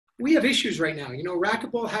we have issues right now. You know,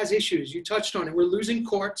 racquetball has issues. You touched on it. We're losing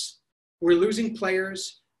courts. We're losing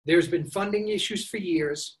players. There's been funding issues for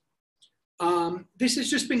years. This has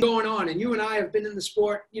just been going on. And you and I have been in the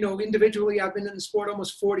sport, you know, individually, I've been in the sport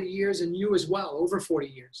almost 40 years, and you as well, over 40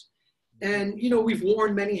 years. And, you know, we've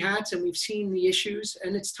worn many hats and we've seen the issues,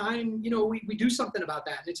 and it's time, you know, we do something about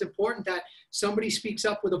that. And it's important that somebody speaks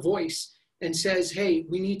up with a voice and says, hey,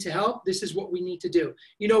 we need to help. This is what we need to do.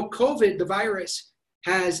 You know, COVID, the virus,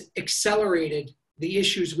 has accelerated the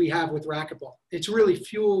issues we have with racquetball. It's really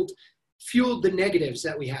fueled the negatives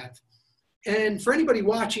that we have. And for anybody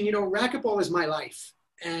watching, you know, racquetball is my life.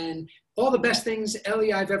 And all the best things,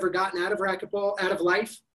 Ellie, I've ever gotten out of racquetball, out of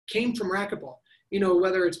life, came from racquetball. You know,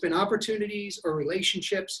 whether it's been opportunities or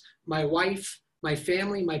relationships, my wife, my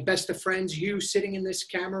family, my best of friends, you sitting in this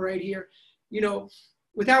camera right here. You know,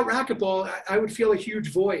 without racquetball, I would feel a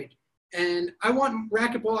huge void. And I want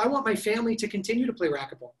racquetball. I want my family to continue to play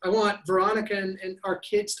racquetball. I want Veronica and our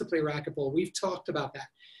kids to play racquetball. We've talked about that.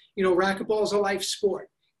 You know, racquetball is a life sport.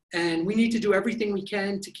 And we need to do everything we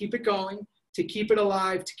can to keep it going, to keep it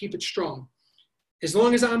alive, to keep it strong. As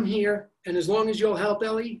long as I'm here and as long as you'll help,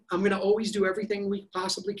 Ellie, I'm going to always do everything we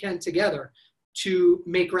possibly can together to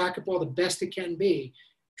make racquetball the best it can be.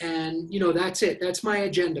 And, you know, that's it. That's my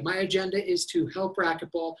agenda. My agenda is to help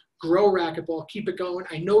racquetball, grow racquetball, keep it going.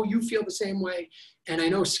 I know you feel the same way. And I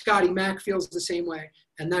know Scotty Mack feels the same way.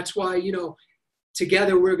 And that's why, you know,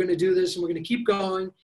 together we're going to do this and we're going to keep going.